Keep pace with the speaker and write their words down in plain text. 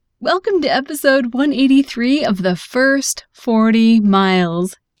Welcome to episode 183 of the first 40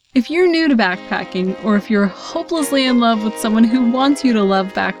 miles. If you're new to backpacking, or if you're hopelessly in love with someone who wants you to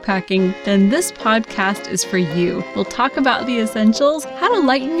love backpacking, then this podcast is for you. We'll talk about the essentials, how to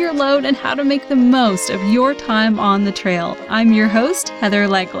lighten your load, and how to make the most of your time on the trail. I'm your host, Heather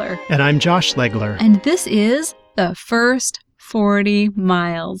Legler. And I'm Josh Legler. And this is the first 40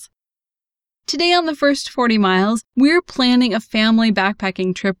 miles. Today on the first 40 miles, we're planning a family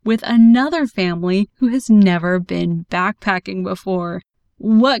backpacking trip with another family who has never been backpacking before.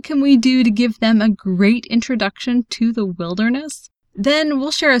 What can we do to give them a great introduction to the wilderness? Then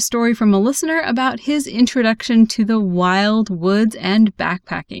we'll share a story from a listener about his introduction to the wild woods and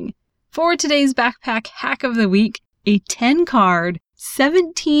backpacking. For today's backpack hack of the week, a 10-card,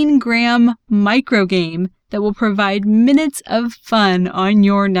 17-gram microgame that will provide minutes of fun on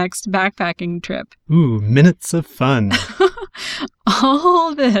your next backpacking trip. Ooh, minutes of fun.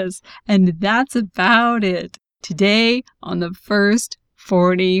 All this, and that's about it. Today on the first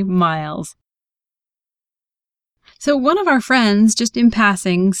 40 miles. So one of our friends, just in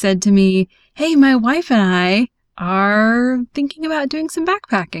passing, said to me, "Hey, my wife and I are thinking about doing some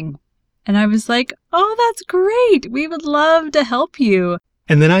backpacking." And I was like, "Oh, that's great. We would love to help you."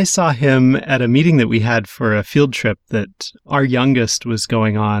 And then I saw him at a meeting that we had for a field trip that our youngest was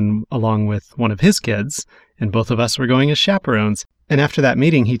going on along with one of his kids, and both of us were going as chaperones. And after that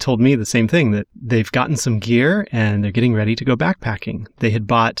meeting, he told me the same thing, that they've gotten some gear and they're getting ready to go backpacking. They had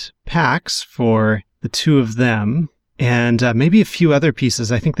bought packs for the two of them and maybe a few other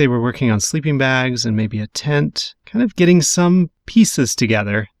pieces. I think they were working on sleeping bags and maybe a tent, kind of getting some pieces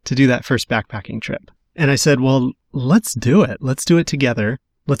together to do that first backpacking trip. And I said, well, let's do it. Let's do it together.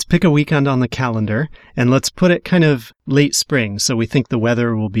 Let's pick a weekend on the calendar and let's put it kind of late spring. So we think the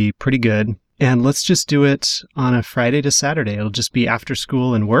weather will be pretty good. And let's just do it on a Friday to Saturday. It'll just be after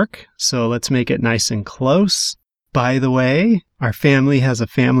school and work. So let's make it nice and close. By the way, our family has a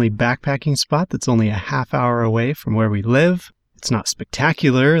family backpacking spot that's only a half hour away from where we live. It's not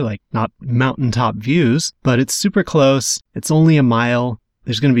spectacular, like not mountaintop views, but it's super close. It's only a mile.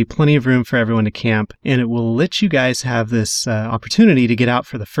 There's going to be plenty of room for everyone to camp, and it will let you guys have this opportunity to get out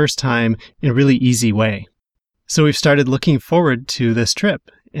for the first time in a really easy way. So we've started looking forward to this trip,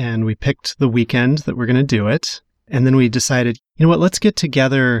 and we picked the weekend that we're going to do it. And then we decided, you know what, let's get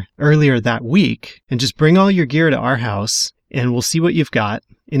together earlier that week and just bring all your gear to our house, and we'll see what you've got.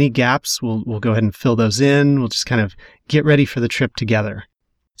 Any gaps, we'll go ahead and fill those in. We'll just kind of get ready for the trip together.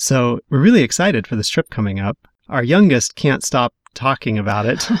 So we're really excited for this trip coming up. Our youngest can't stop talking about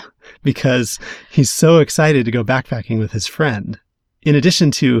it because he's so excited to go backpacking with his friend. In addition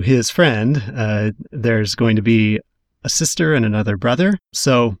to his friend, there's going to be a sister and another brother.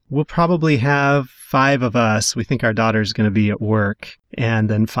 So we'll probably have 5 of us. We think our daughter's going to be at work, and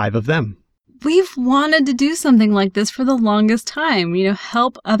then 5 of them. We've wanted to do something like this for the longest time,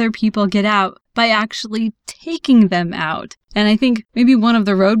 help other people get out by actually taking them out. And I think maybe one of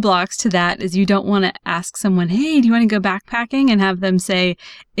the roadblocks to that is you don't want to ask someone, "Hey, do you want to go backpacking?" and have them say,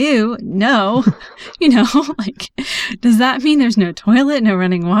 "Ew, no." Does that mean there's no toilet, no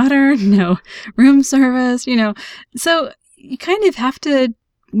running water, no room service, So you kind of have to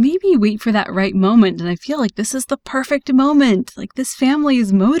maybe wait for that right moment. And I feel like this is the perfect moment. Like, this family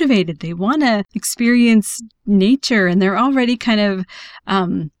is motivated. They want to experience nature, and they're already kind of,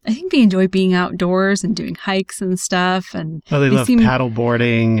 I think they enjoy being outdoors and doing hikes and stuff. And they love paddle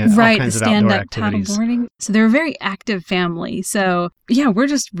boarding and all kinds of outdoor activities. Paddle boarding. So they're a very active family. So yeah, we're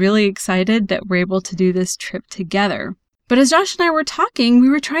just really excited that we're able to do this trip together. But as Josh and I were talking, we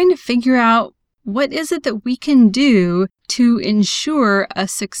were trying to figure out, what is it that we can do to ensure a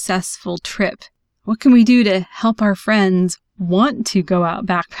successful trip? What can we do to help our friends want to go out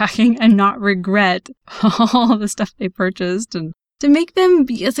backpacking and not regret all the stuff they purchased, and to make them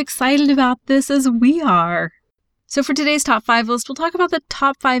be as excited about this as we are? So for today's top 5 list, we'll talk about the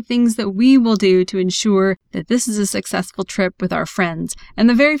top 5 things that we will do to ensure that this is a successful trip with our friends. And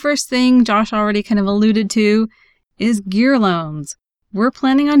the very first thing Josh already kind of alluded to is gear loans. We're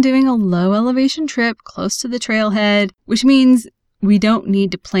planning on doing a low elevation trip close to the trailhead, which means we don't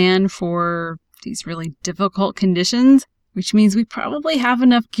need to plan for these really difficult conditions, which means we probably have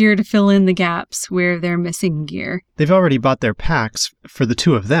enough gear to fill in the gaps where they're missing gear. They've already bought their packs for the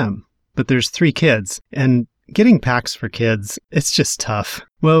 2 of them, but there's 3 kids, and getting packs for kids, it's just tough.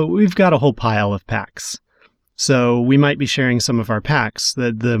 Well, we've got a whole pile of packs. So we might be sharing some of our packs,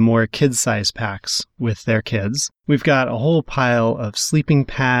 the more kid-size packs, with their kids. We've got a whole pile of sleeping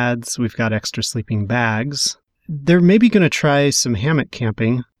pads. We've got extra sleeping bags. They're maybe going to try some hammock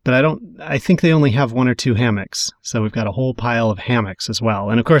camping. But I think they only have 1 or 2 hammocks. So we've got a whole pile of hammocks as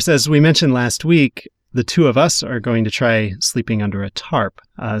well. And of course, as we mentioned last week, the 2 of us are going to try sleeping under a tarp.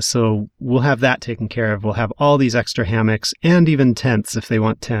 So we'll have that taken care of. We'll have all these extra hammocks and even tents if they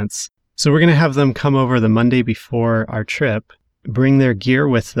want tents. So we're going to have them come over the Monday before our trip, bring their gear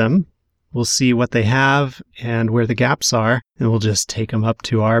with them. We'll see what they have and where the gaps are, and we'll just take them up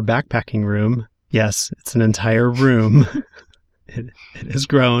to our backpacking room. Yes, it's an entire room. It has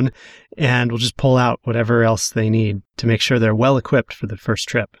grown, and we'll just pull out whatever else they need to make sure they're well equipped for the first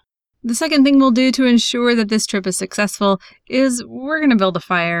trip. The second thing we'll do to ensure that this trip is successful is we're going to build a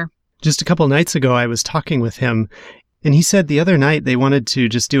fire. Just a couple nights ago, I was talking with him, and he said the other night they wanted to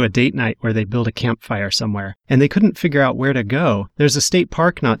just do a date night where they build a campfire somewhere, and they couldn't figure out where to go. There's a state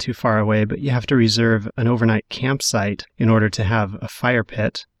park not too far away, but you have to reserve an overnight campsite in order to have a fire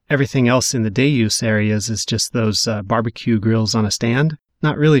pit. Everything else in the day use areas is just those barbecue grills on a stand,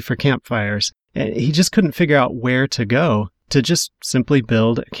 not really for campfires. He just couldn't figure out where to go to just simply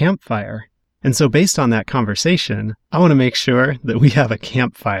build a campfire. And so based on that conversation, I want to make sure that we have a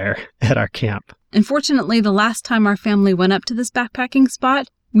campfire at our camp. Unfortunately, the last time our family went up to this backpacking spot,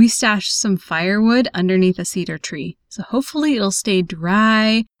 we stashed some firewood underneath a cedar tree. So hopefully it'll stay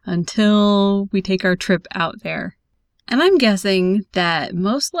dry until we take our trip out there. And I'm guessing that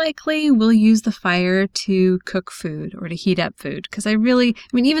most likely we'll use the fire to cook food or to heat up food. Because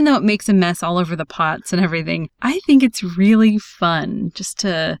even though it makes a mess all over the pots and everything, I think it's really fun just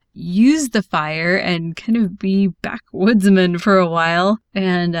to use the fire and kind of be backwoodsmen for a while.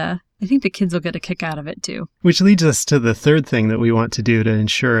 And I think the kids will get a kick out of it too. Which leads us to the third thing that we want to do to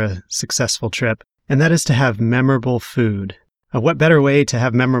ensure a successful trip, and that is to have memorable food. What better way to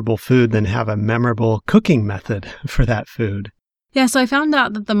have memorable food than have a memorable cooking method for that food? Yeah, so I found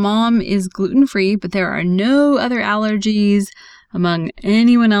out that the mom is gluten-free, but there are no other allergies among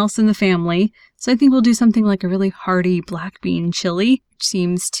anyone else in the family. So I think we'll do something like a really hearty black bean chili, which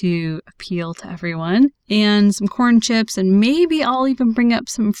seems to appeal to everyone, and some corn chips, and maybe I'll even bring up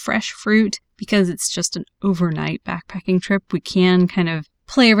some fresh fruit because it's just an overnight backpacking trip. We can kind of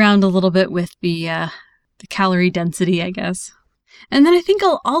play around a little bit with the calorie density, I guess. And then I think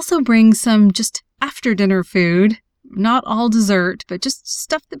I'll also bring some just after dinner food, not all dessert, but just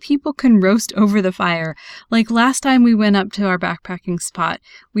stuff that people can roast over the fire. Like last time we went up to our backpacking spot,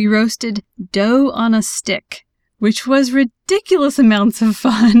 we roasted dough on a stick, which was ridiculous amounts of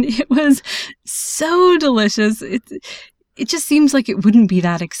fun. It was so delicious. It just seems like it wouldn't be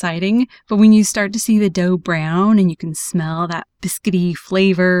that exciting, but when you start to see the dough brown and you can smell that biscuity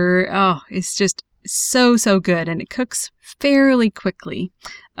flavor, it's just so good, and it cooks fairly quickly.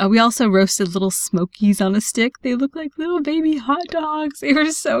 We also roasted little smokies on a stick. They look like little baby hot dogs. They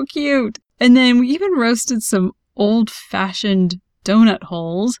were so cute. And then we even roasted some old-fashioned donut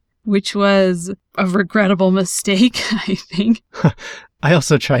holes, which was a regrettable mistake, I think. I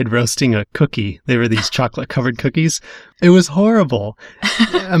also tried roasting a cookie. They were these chocolate-covered cookies. It was horrible.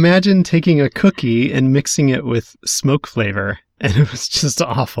 Imagine taking a cookie and mixing it with smoke flavor. And it was just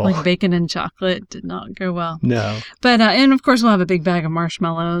awful. Like bacon and chocolate did not go well. No. But, and of course we'll have a big bag of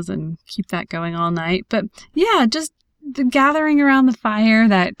marshmallows and keep that going all night. But yeah, just the gathering around the fire,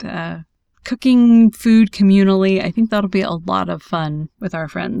 that cooking food communally, I think that'll be a lot of fun with our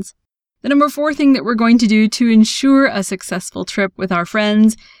friends. The number 4 thing that we're going to do to ensure a successful trip with our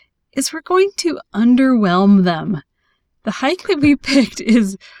friends is we're going to underwhelm them. The hike that we picked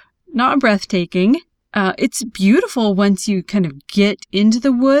is not breathtaking. It's beautiful once you kind of get into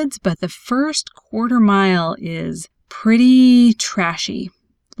the woods, but the first quarter mile is pretty trashy,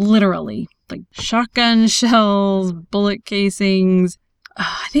 literally. Like shotgun shells, bullet casings.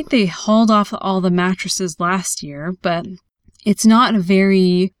 I think they hauled off all the mattresses last year, but it's not a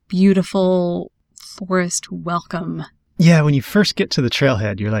very beautiful forest welcome. Yeah, when you first get to the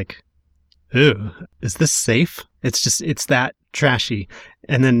trailhead, you're like, ooh, is this safe? It's that trashy.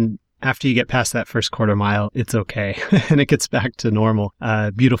 And then after you get past that first quarter mile, it's okay. And it gets back to normal,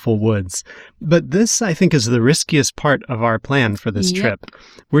 beautiful woods. But this, I think, is the riskiest part of our plan for this trip.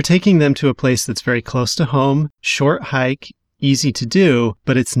 We're taking them to a place that's very close to home, short hike, easy to do,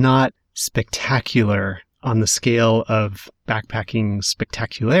 but it's not spectacular on the scale of backpacking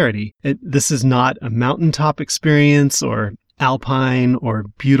spectacularity. This is not a mountaintop experience or alpine or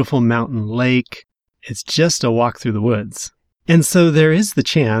beautiful mountain lake. It's just a walk through the woods. And so there is the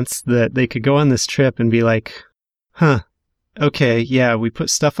chance that they could go on this trip and be like, okay, yeah, we put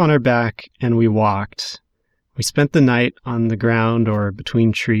stuff on our back and we walked. We spent the night on the ground or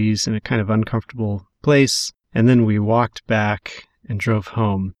between trees in a kind of uncomfortable place, and then we walked back and drove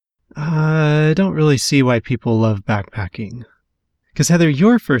home. I don't really see why people love backpacking. Because Heather,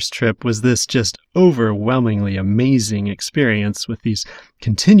 your first trip was this just overwhelmingly amazing experience with these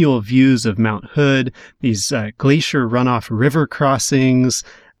continual views of Mount Hood, these glacier runoff river crossings.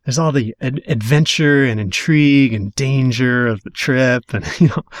 There's all the adventure and intrigue and danger of the trip and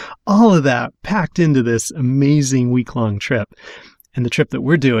all of that packed into this amazing week-long trip. And the trip that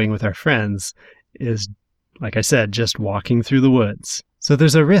we're doing with our friends is, like I said, just walking through the woods. So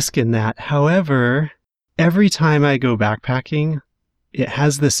there's a risk in that. However, every time I go backpacking, it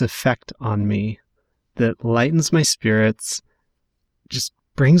has this effect on me that lightens my spirits, just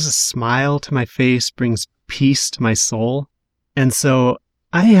brings a smile to my face, brings peace to my soul. And so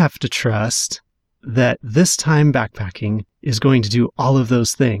I have to trust that this time backpacking is going to do all of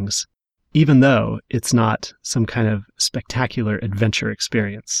those things, even though it's not some kind of spectacular adventure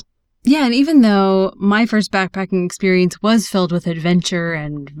experience. Yeah, and even though my first backpacking experience was filled with adventure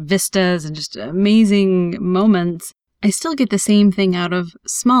and vistas and just amazing moments, I still get the same thing out of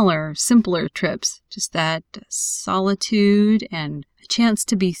smaller, simpler trips. Just that solitude and a chance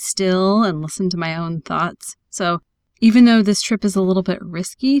to be still and listen to my own thoughts. So even though this trip is a little bit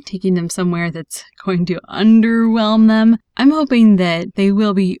risky, taking them somewhere that's going to underwhelm them, I'm hoping that they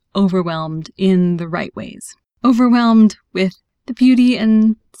will be overwhelmed in the right ways. Overwhelmed with the beauty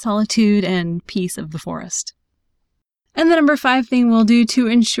and solitude and peace of the forest. And the number 5 thing we'll do to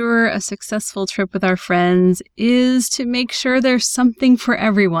ensure a successful trip with our friends is to make sure there's something for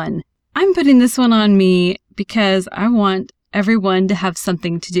everyone. I'm putting this one on me because I want everyone to have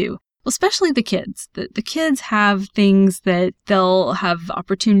something to do. Well, especially the kids. The kids have things that they'll have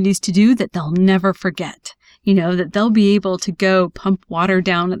opportunities to do that they'll never forget. That they'll be able to go pump water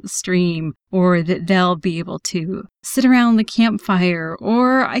down at the stream, or that they'll be able to sit around the campfire,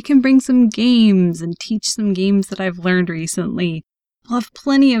 or I can bring some games and teach some games that I've learned recently. We'll have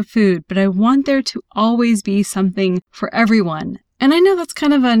plenty of food, but I want there to always be something for everyone. And I know that's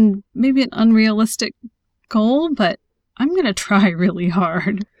kind of maybe an unrealistic goal, but I'm going to try really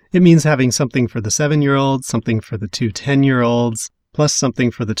hard. It means having something for the 7-year-olds, something for the 2 10-year-olds, plus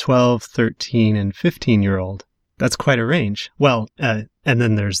something for the 12, 13, and 15-year-old. That's quite a range. Well, and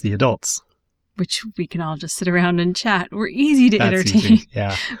then there's the adults. Which we can all just sit around and chat. We're easy to That's entertain. Easy.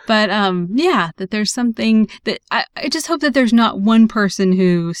 Yeah. But that there's something that I just hope that there's not one person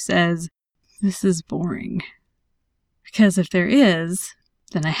who says, this is boring. Because if there is,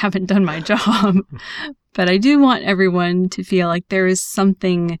 then I haven't done my job. But I do want everyone to feel like there is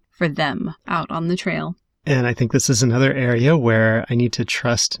something for them out on the trail. And I think this is another area where I need to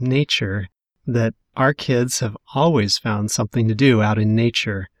trust nature, that our kids have always found something to do out in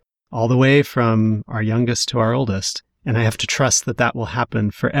nature, all the way from our youngest to our oldest. And I have to trust that that will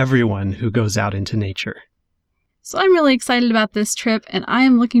happen for everyone who goes out into nature. So I'm really excited about this trip, and I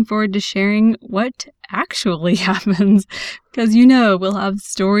am looking forward to sharing what actually happens, because we'll have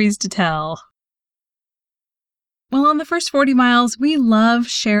stories to tell. Well, on the first 40 miles, we love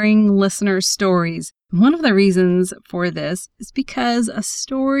sharing listeners' stories. One of the reasons for this is because a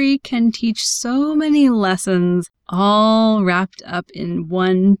story can teach so many lessons all wrapped up in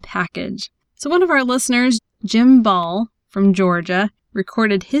one package. So one of our listeners, Jim Ball from Georgia,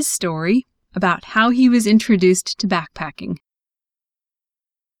 recorded his story about how he was introduced to backpacking.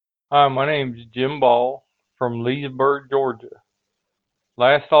 Hi, my name is Jim Ball from Leesburg, Georgia.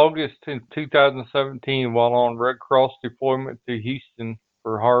 Last August in 2017, while on Red Cross deployment to Houston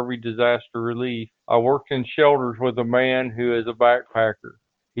for Harvey disaster relief, I worked in shelters with a man who is a backpacker.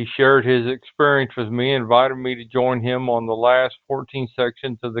 He shared his experience with me and invited me to join him on the last 14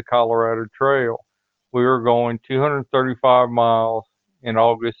 sections of the Colorado Trail. We were going 235 miles in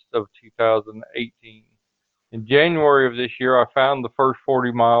August of 2018. In January of this year, I found the First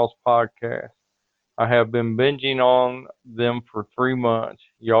 40 Miles podcast. I have been binging on them for 3 months.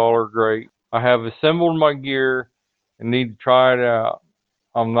 Y'all are great. I have assembled my gear and need to try it out.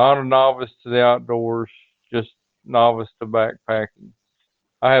 I'm not a novice to the outdoors, just novice to backpacking.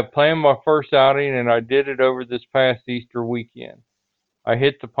 I have planned my first outing, and I did it over this past Easter weekend. I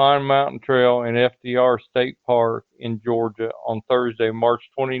hit the Pine Mountain Trail in FDR State Park in Georgia on Thursday, March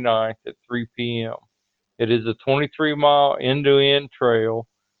 29th at 3 p.m. It is a 23-mile end-to-end trail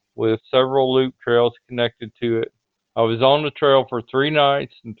with several loop trails connected to it. I was on the trail for 3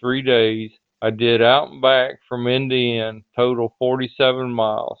 nights and 3 days. I did out and back from end to end, total 47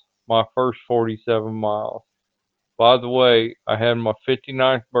 miles, my first 47 miles. By the way, I had my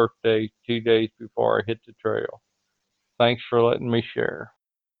 59th birthday 2 days before I hit the trail. Thanks for letting me share.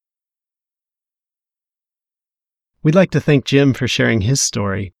 We'd like to thank Jim for sharing his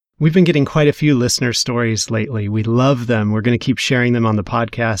story. We've been getting quite a few listener stories lately. We love them. We're going to keep sharing them on the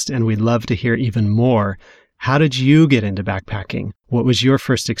podcast, and we'd love to hear even more. How did you get into backpacking? What was your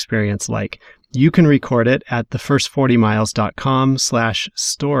first experience like? You can record it at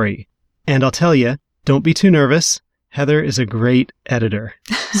thefirst40miles.com/story. And I'll tell you, don't be too nervous. Heather is a great editor.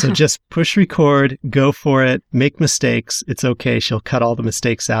 So just push record, go for it, make mistakes. It's okay. She'll cut all the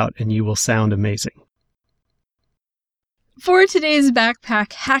mistakes out and you will sound amazing. For today's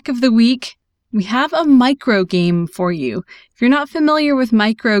backpack hack of the week, we have a microgame for you. If you're not familiar with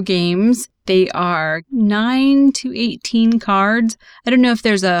microgames, they are 9 to 18 cards. I don't know if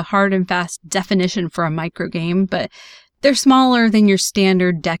there's a hard and fast definition for a microgame, but they're smaller than your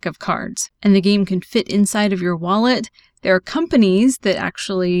standard deck of cards, and the game can fit inside of your wallet. There are companies that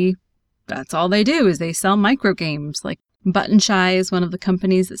actually, that's all they do, is they sell microgames. Like Button Shy is one of the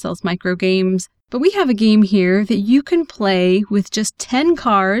companies that sells microgames. But we have a game here that you can play with just 10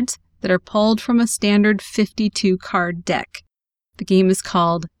 cards that are pulled from a standard 52 card deck. The game is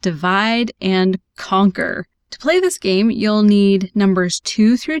called Divide and Conquer. To play this game, you'll need numbers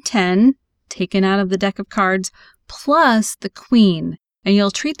 2 through 10 taken out of the deck of cards, plus the queen, and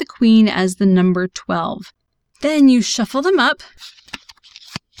you'll treat the queen as the number 12. Then you shuffle them up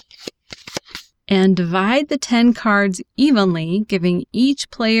and divide the 10 cards evenly, giving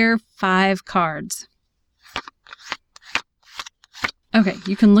each player 5 cards. Okay,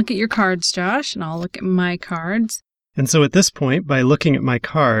 you can look at your cards, Josh, and I'll look at my cards. And so at this point, by looking at my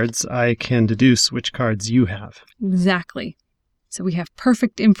cards, I can deduce which cards you have. Exactly. So we have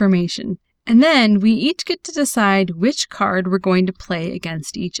perfect information. And then we each get to decide which card we're going to play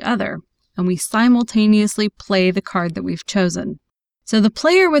against each other. And we simultaneously play the card that we've chosen. So the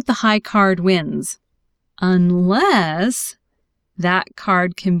player with the high card wins, unless that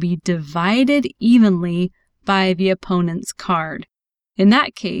card can be divided evenly by the opponent's card. In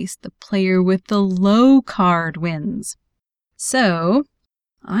that case, the player with the low card wins. So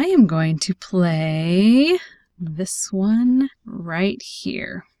I am going to play this one right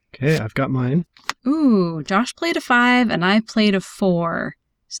here. Okay, I've got mine. Ooh, Josh played a 5 and I played a 4.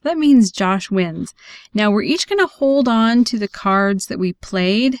 So that means Josh wins. Now we're each going to hold on to the cards that we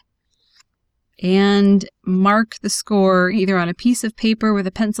played and mark the score either on a piece of paper with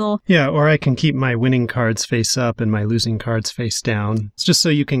a pencil. Yeah, or I can keep my winning cards face up and my losing cards face down. It's just so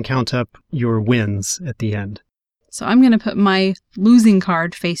you can count up your wins at the end. So I'm going to put my losing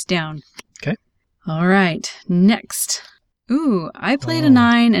card face down. Okay. All right, next. Ooh, I played a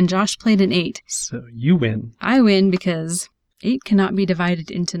 9 and Josh played an 8. So you win. I win because 8 cannot be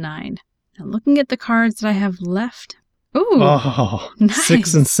divided into 9. Now looking at the cards that I have left. Ooh, nice.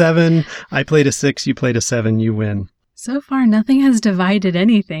 6 and 7. I played a 6, you played a 7, you win. So far, nothing has divided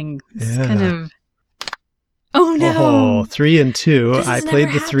anything. It's kind of... Oh, no. 3 and 2. I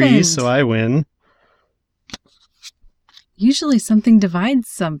played the 3, so I win. Usually something divides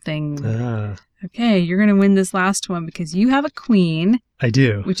something. Okay, you're going to win this last one because you have a queen. I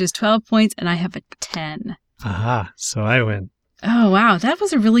do. Which is 12 points, and I have a 10. Aha, so I win. Oh, wow. That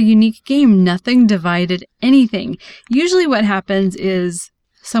was a really unique game. Nothing divided anything. Usually what happens is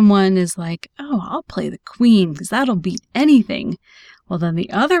someone is like, oh, I'll play the queen because that'll beat anything. Well, then the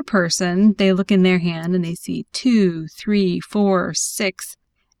other person, they look in their hand and they see 2, 3, 4, 6,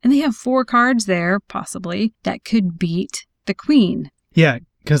 and they have 4 cards there, possibly, that could beat the queen. Yeah,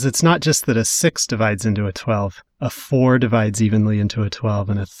 because it's not just that a 6 divides into a 12. A 4 divides evenly into a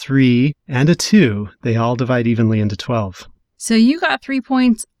 12, and a 3 and a 2, they all divide evenly into 12. So you got 3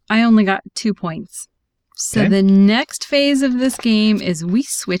 points. I only got 2 points. So the next phase of this game is we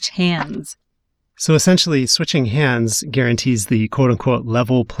switch hands. So essentially, switching hands guarantees the quote-unquote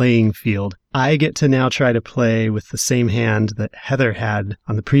level playing field. I get to now try to play with the same hand that Heather had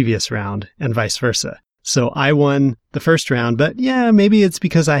on the previous round, and vice versa. So I won the first round, but yeah, maybe it's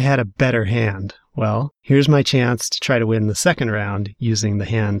because I had a better hand. Well, here's my chance to try to win the second round using the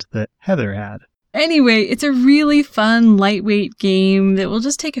hand that Heather had. Anyway, it's a really fun, lightweight game that will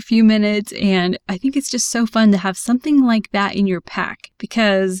just take a few minutes, and I think it's just so fun to have something like that in your pack,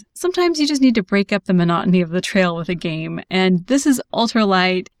 because sometimes you just need to break up the monotony of the trail with a game, and this is ultra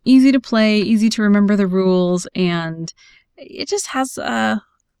light, easy to play, easy to remember the rules, and it just has a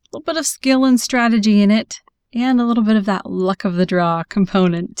little bit of skill and strategy in it, and a little bit of that luck of the draw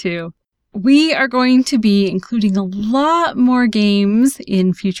component too. We are going to be including a lot more games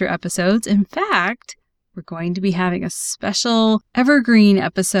in future episodes. In fact, we're going to be having a special evergreen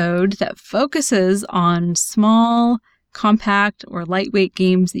episode that focuses on small, compact, or lightweight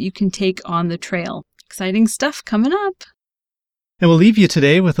games that you can take on the trail. Exciting stuff coming up. And we'll leave you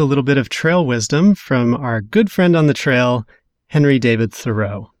today with a little bit of trail wisdom from our good friend on the trail, Henry David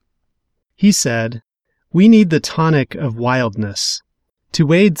Thoreau. He said, "We need the tonic of wildness, To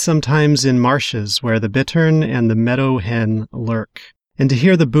wade sometimes in marshes where the bittern and the meadow hen lurk, and to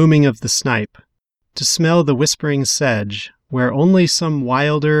hear the booming of the snipe, to smell the whispering sedge where only some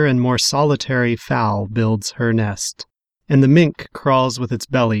wilder and more solitary fowl builds her nest, and the mink crawls with its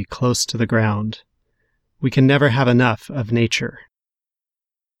belly close to the ground. We can never have enough of nature.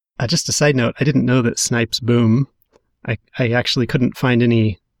 Just a side note, I didn't know that snipes boom. I actually couldn't find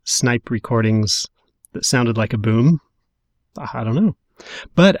any snipe recordings that sounded like a boom. I don't know.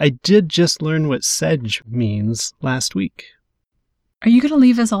 But I did just learn what sedge means last week. Are you going to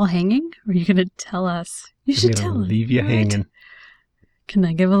leave us all hanging? Or are you going to tell us? You should tell us. I'm going to leave you hanging. Can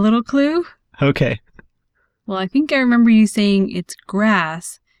I give a little clue? Okay. Well, I think I remember you saying it's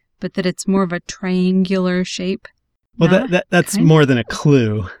grass, but that it's more of a triangular shape. Well, that's more than a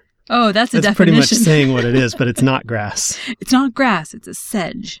clue. Oh, that's a definition. That's pretty much saying what it is, but it's not grass. It's not grass, it's a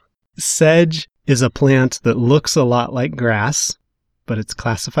sedge. Sedge is a plant that looks a lot like grass, but it's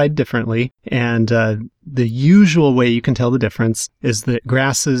classified differently. And the usual way you can tell the difference is that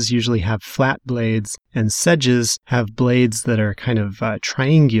grasses usually have flat blades, and sedges have blades that are kind of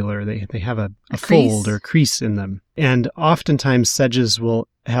triangular. They have a fold or crease in them. And oftentimes sedges will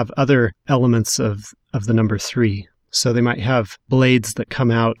have other elements of the number 3. So they might have blades that come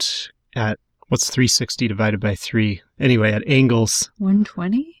out at, what's 360 divided by 3? Anyway, at angles.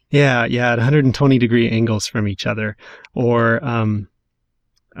 120? Yeah, at 120 degree angles from each other. Or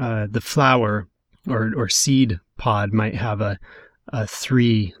the flower or seed pod might have a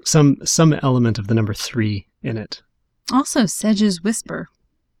 3, some element of the number 3 in it. Also, sedges whisper.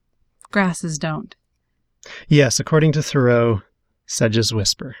 Grasses don't. Yes, according to Thoreau, sedges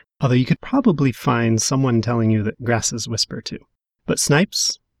whisper. Although you could probably find someone telling you that grasses whisper too. But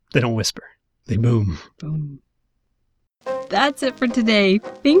snipes, they don't whisper. They boom. Boom. That's it for today.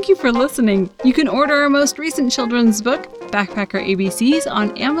 Thank you for listening. You can order our most recent children's book, Backpacker ABCs,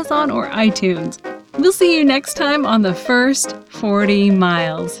 on Amazon or iTunes. We'll see you next time on the first 40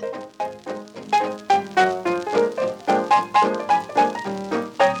 miles.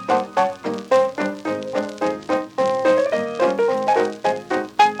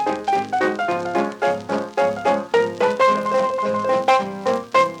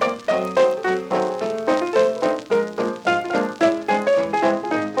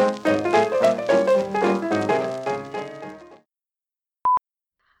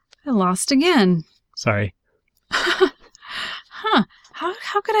 I lost again. Sorry. Huh.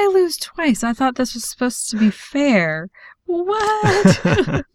 How could I lose twice? I thought this was supposed to be fair. What?